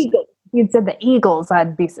was the last... Eagles. You'd said the Eagles,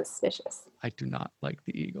 I'd be suspicious. I do not like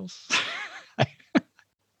the Eagles.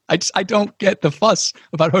 I don't get the fuss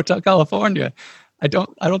about Hotel California. I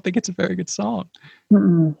don't think it's a very good song.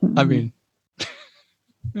 Mm-hmm. I mean,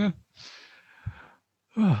 yeah.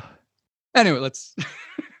 Anyway, let's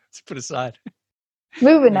put aside.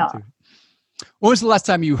 Moving on. When was the last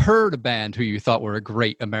time you heard a band who you thought were a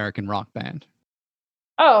great American rock band?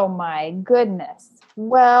 Oh my goodness.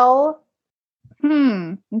 Well,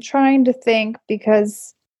 I'm trying to think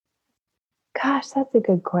because, gosh, that's a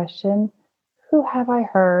good question. Who have I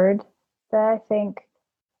heard that I think?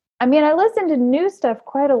 I mean, I listen to new stuff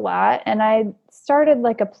quite a lot, and I started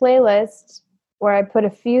like a playlist where I put a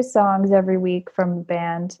few songs every week from a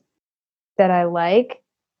band that I like.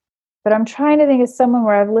 But I'm trying to think of someone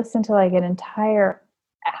where I've listened to like an entire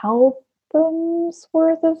album's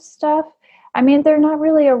worth of stuff. I mean, they're not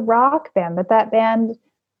really a rock band, but that band,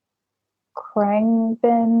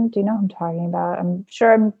 Khruangbin, do you know who I'm talking about? I'm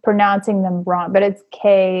sure I'm pronouncing them wrong, but it's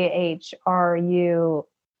KHRU,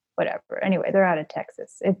 whatever. Anyway, they're out of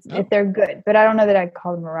Texas. If they're good, but I don't know that I'd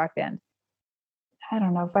call them a rock band. I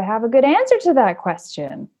don't know if I have a good answer to that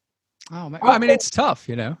question. Oh man, I mean, it's tough,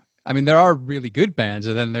 I mean, there are really good bands,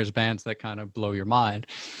 and then there's bands that kind of blow your mind,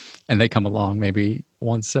 and they come along maybe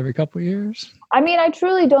once every couple of years. I mean, I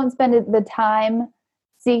truly don't spend the time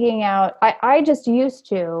seeking out. I just used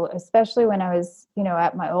to, especially when I was,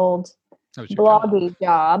 at my old bloggy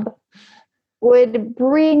job, would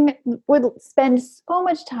spend so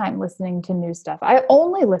much time listening to new stuff. I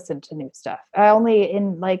only listened to new stuff. I only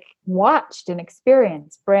watched and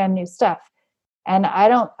experienced brand new stuff. And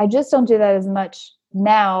I just don't do that as much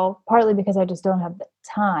now, partly because I just don't have the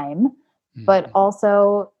time, but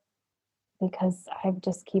also because I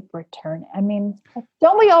just keep returning. I mean,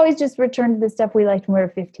 don't we always just return to the stuff we liked when we were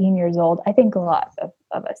 15 years old? I think a lot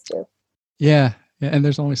of us do. Yeah. And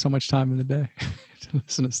there's only so much time in the day to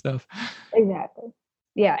listen to stuff. Exactly.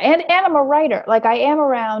 Yeah. And I'm a writer. Like I am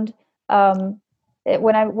around,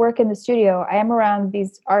 when I work in the studio, I am around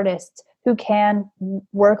these artists who can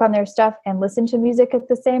work on their stuff and listen to music at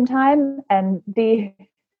the same time and be,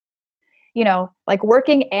 like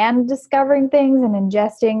working and discovering things and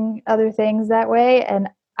ingesting other things that way. And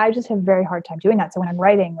I just have a very hard time doing that. So when I'm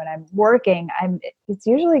writing, when I'm working, it's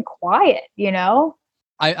usually quiet,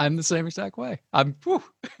 I'm the same exact way.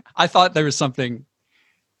 I thought there was something,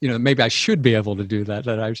 maybe I should be able to do that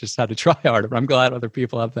I just had to try harder, but I'm glad other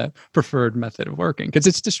people have that preferred method of working because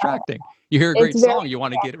it's distracting. You hear a great song, you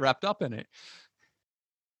want to get wrapped up in it.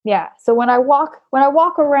 Yeah. So when I walk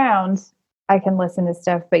around, I can listen to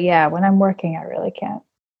stuff, but yeah, when I'm working, I really can't.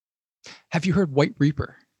 Have you heard White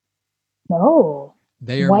Reaper? No.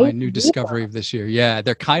 They are my new discovery of this year. Yeah.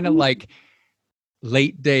 They're kind of like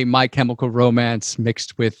late day My Chemical Romance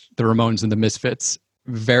mixed with the Ramones and the Misfits.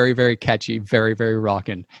 Very, very catchy, very, very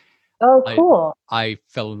rockin'. Oh, cool. I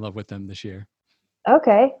fell in love with them this year.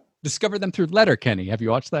 Okay. Discovered them through Letterkenny. Have you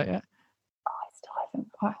watched that yet? Oh, I still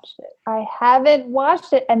haven't watched it. I haven't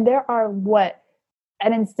watched it. And there are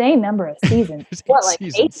an insane number of seasons.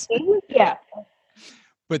 8 seasons? Yeah.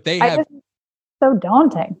 But they have... so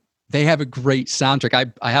daunting. They have a great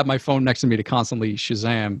soundtrack. I have my phone next to me to constantly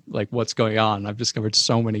Shazam, like what's going on. I've discovered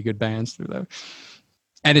so many good bands through them.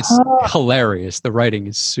 And it's hilarious. The writing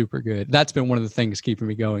is super good. That's been one of the things keeping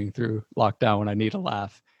me going through lockdown when I need a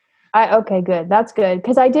laugh. Okay, good. That's good.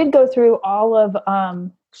 Because I did go through all of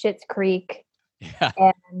Schitt's Creek. Yeah.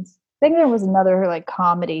 And I think there was another like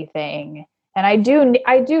comedy thing. And I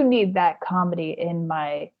do need that comedy in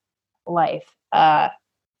my life.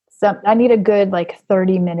 So I need a good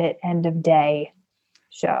 30-minute end of day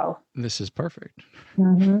show. This is perfect.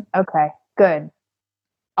 Mm-hmm. Okay, good.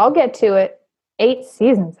 I'll get to it. 8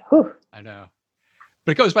 seasons. Whew. I know. But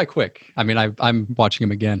But it goes by quick. I mean, I'm watching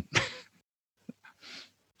him again.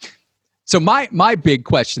 So my big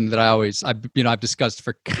question that I've discussed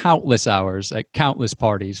for countless hours at countless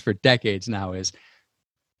parties for decades now is,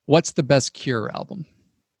 what's the best Cure album?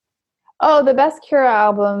 Oh, the best Cure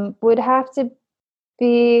album would have to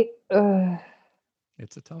be.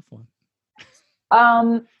 It's a tough one.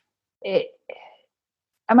 I'm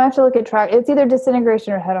gonna have to look at track. It's either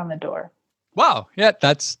Disintegration or Head on the Door. Wow. Yeah,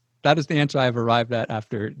 that is the answer I've arrived at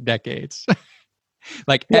after decades.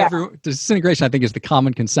 Disintegration, I think, is the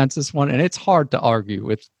common consensus one, and it's hard to argue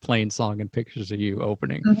with Plain Song and Pictures of You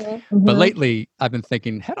opening. But lately, I've been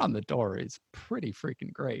thinking Head on the Door is pretty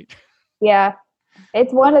freaking great. Yeah,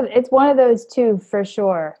 it's one of those two for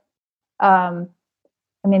sure. I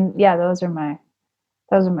mean, yeah, those are my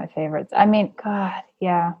favorites. I mean, God,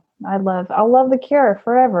 yeah, I'll love The Cure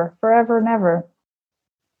forever and ever.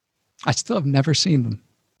 I still have never seen them.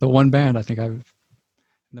 The one band I think I've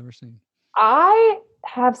never seen. I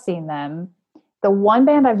have seen them. The one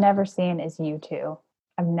band I've never seen is U2.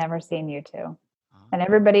 I've never seen U2. And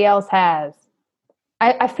everybody else has.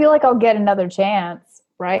 I feel like I'll get another chance,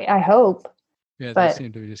 right? I hope. Yeah, they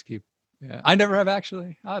seem to just keep. Yeah, I never have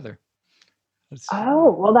actually either. Oh,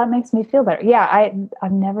 well, that makes me feel better. Yeah,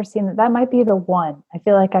 I've never seen that. That might be the one. I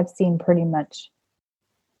feel like I've seen pretty much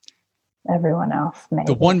everyone else. Maybe.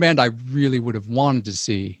 The one band I really would have wanted to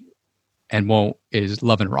see and won't is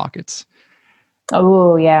Love and Rockets.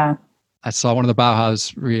 Oh, yeah. I saw one of the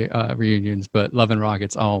Bauhaus reunions, but Love and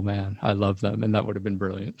Rockets, oh man, I love them, and that would have been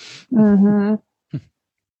brilliant. Mm-hmm.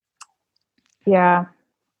 Yeah.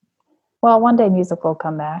 Well, one day music will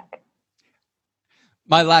come back.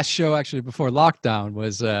 My last show, actually, before lockdown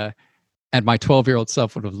was, and my 12-year-old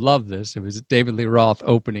self would have loved this. It was David Lee Roth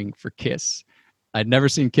opening for Kiss. I'd never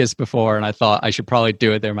seen Kiss before, and I thought I should probably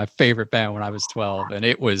do it. They're my favorite band when I was 12, and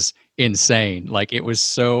it was insane. Like, it was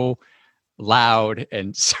so loud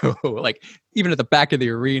and so, like, even at the back of the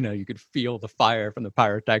arena, you could feel the fire from the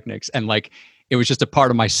pyrotechnics, and like, it was just a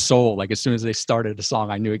part of my soul. Like, as soon as they started a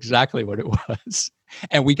song, I knew exactly what it was.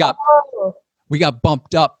 And we got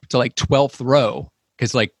bumped up to like 12th row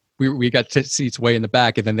because like we got seats way in the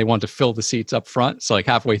back, and then they wanted to fill the seats up front. So like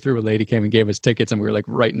halfway through, a lady came and gave us tickets, and we were like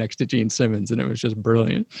right next to Gene Simmons, and it was just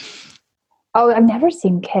brilliant. Oh, I've never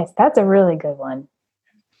seen Kiss. That's a really good one.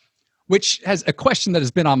 Which has a question that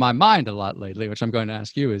has been on my mind a lot lately, which I'm going to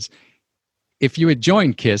ask you is, if you had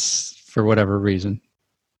joined Kiss for whatever reason,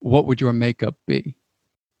 what would your makeup be?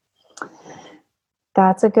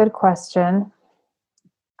 That's a good question.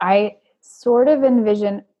 I sort of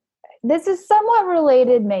envision, this is somewhat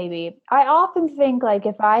related maybe. I often think like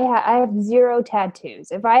if I have zero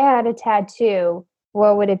tattoos. If I had a tattoo,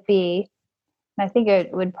 what would it be? And I think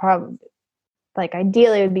it would probably, like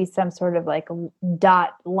ideally it would be some sort of like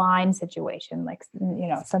dot line situation, like, you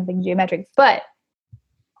know, something geometric. But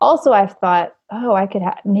also I've thought, oh, I could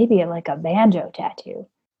have maybe like a banjo tattoo,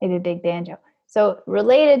 maybe a big banjo. So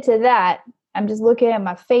related to that, I'm just looking at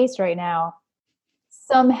my face right now.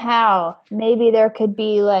 Somehow, maybe there could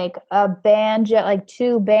be like a banjo, like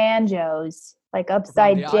two banjos, like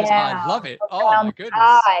upside down. I love it. Oh my goodness.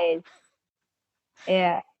 Eyes.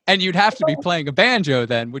 Yeah. And you'd have to be playing a banjo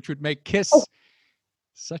then, which would make Kiss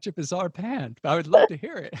such a bizarre band. I would love to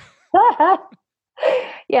hear it.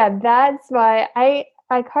 Yeah, that's why I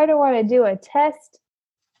kind of want to do a test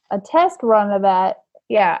run of that.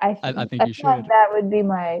 Yeah, I think you should. That would be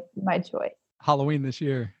my choice. Halloween this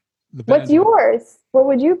year. What's yours? What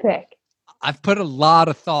would you pick? I've put a lot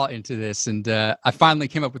of thought into this, and I finally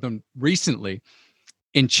came up with them recently.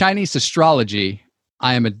 In Chinese astrology,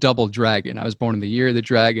 I am a double dragon. I was born in the year of the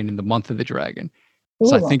dragon, in the month of the dragon. Ooh.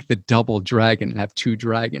 So I think the double dragon and have two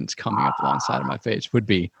dragons coming up alongside of my face would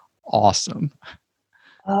be awesome.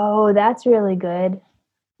 Oh, that's really good.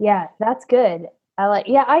 Yeah, that's good.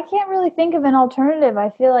 I can't really think of an alternative.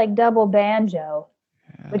 I feel like double banjo,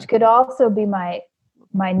 which could also be my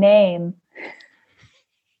name.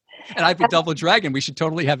 And I'd be double dragon. We should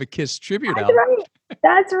totally have a Kiss tribute That's album. Right.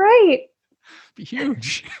 That's right. Be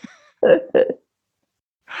huge.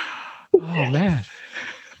 Oh man.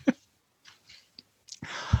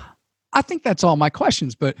 I think that's all my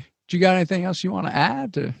questions, but do you got anything else you want to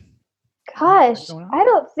add to? Gosh, I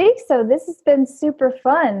don't think so. This has been super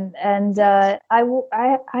fun, and I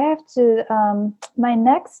have to. My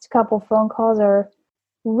next couple phone calls are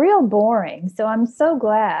real boring, so I'm so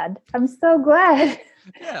glad.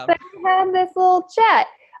 Yeah. That we had this little chat.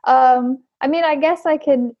 I mean, I guess I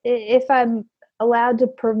can, if I'm allowed to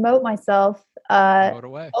promote myself.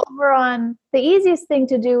 Over on the easiest thing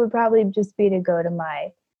to do would probably just be to go to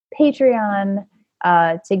my Patreon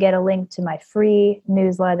to get a link to my free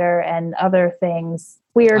newsletter and other things.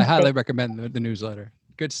 Weird. I highly recommend the newsletter.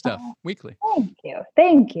 Good stuff. Weekly.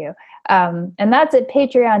 Thank you. And that's at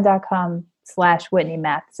patreon.com/Whitney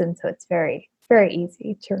Matheson. So it's very, very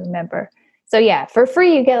easy to remember. So yeah, for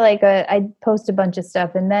free, you get I post a bunch of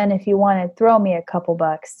stuff. And then if you want to throw me a couple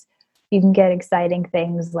bucks, you can get exciting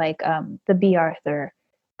things like the B. Arthur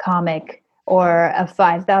comic or a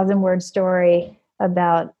 5,000 word story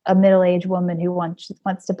about a middle-aged woman who wants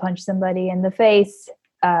to punch somebody in the face.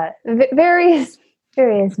 Various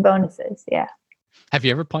bonuses. Yeah. Have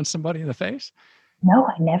you ever punched somebody in the face? No,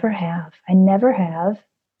 I never have. And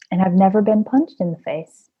I've never been punched in the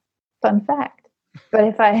face. Fun fact.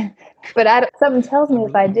 But something tells me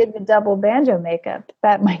if I did the double banjo makeup,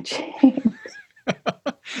 that might change.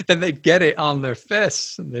 Then they'd get it on their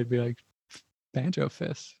fists and they'd be like, banjo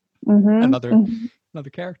fists. Mm-hmm. Another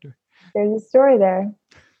character. There's a story there.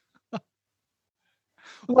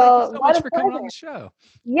 Well, thank you so much for coming on the show.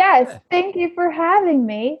 Yes, thank you for having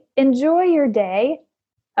me. Enjoy your day.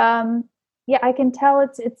 I can tell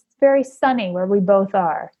it's very sunny where we both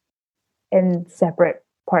are in separate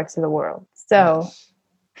parts of the world. So yes.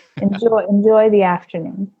 enjoy the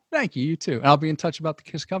afternoon. Thank you. You too. And I'll be in touch about the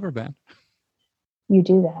Kiss cover band. You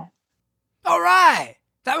do that. All right.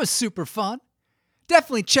 That was super fun.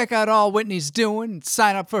 Definitely check out all Whitney's doing and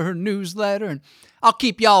sign up for her newsletter. And I'll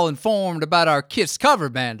keep y'all informed about our Kiss cover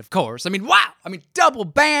band, of course. I mean, wow. Double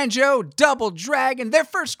banjo, double dragon. Their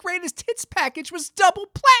first greatest hits package was double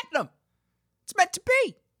platinum. It's meant to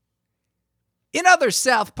be. In other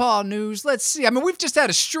Southpaw news, let's see. We've just had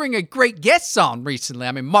a string of great guests on recently.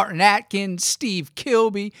 Martin Atkins, Steve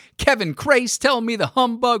Kilbey, Kevin Crace telling me the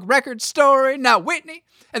Humbug record story, now Whitney,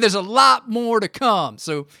 and there's a lot more to come.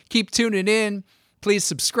 So keep tuning in. Please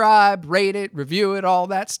subscribe, rate it, review it, all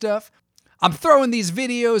that stuff. I'm throwing these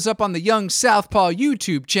videos up on the Young Southpaw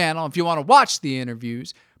YouTube channel if you want to watch the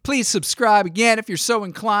interviews. Please subscribe again if you're so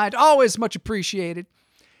inclined. Always much appreciated.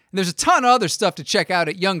 And there's a ton of other stuff to check out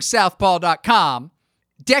at youngsouthpaw.com.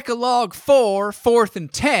 Decalogue 4, 4th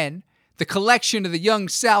and 10, the collection of the Young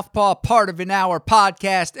Southpaw Part of an Hour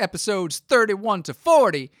podcast episodes 31 to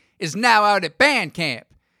 40, is now out at Bandcamp,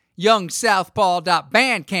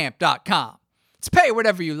 youngsouthpaw.bandcamp.com. It's pay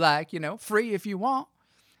whatever you like, free if you want.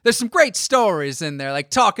 There's some great stories in there, like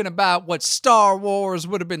talking about what Star Wars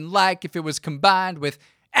would have been like if it was combined with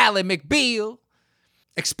Ally McBeal,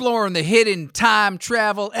 exploring the hidden time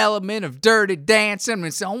travel element of Dirty Dancing.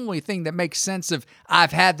 It's the only thing that makes sense of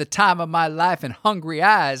I've Had the Time of My Life and Hungry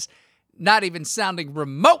Eyes, not even sounding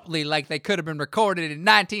remotely like they could have been recorded in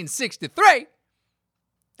 1963.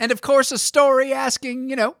 And of course, a story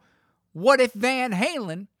asking, what if Van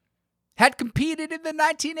Halen had competed in the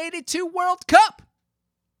 1982 World Cup?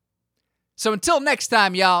 So until next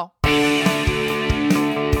time, y'all,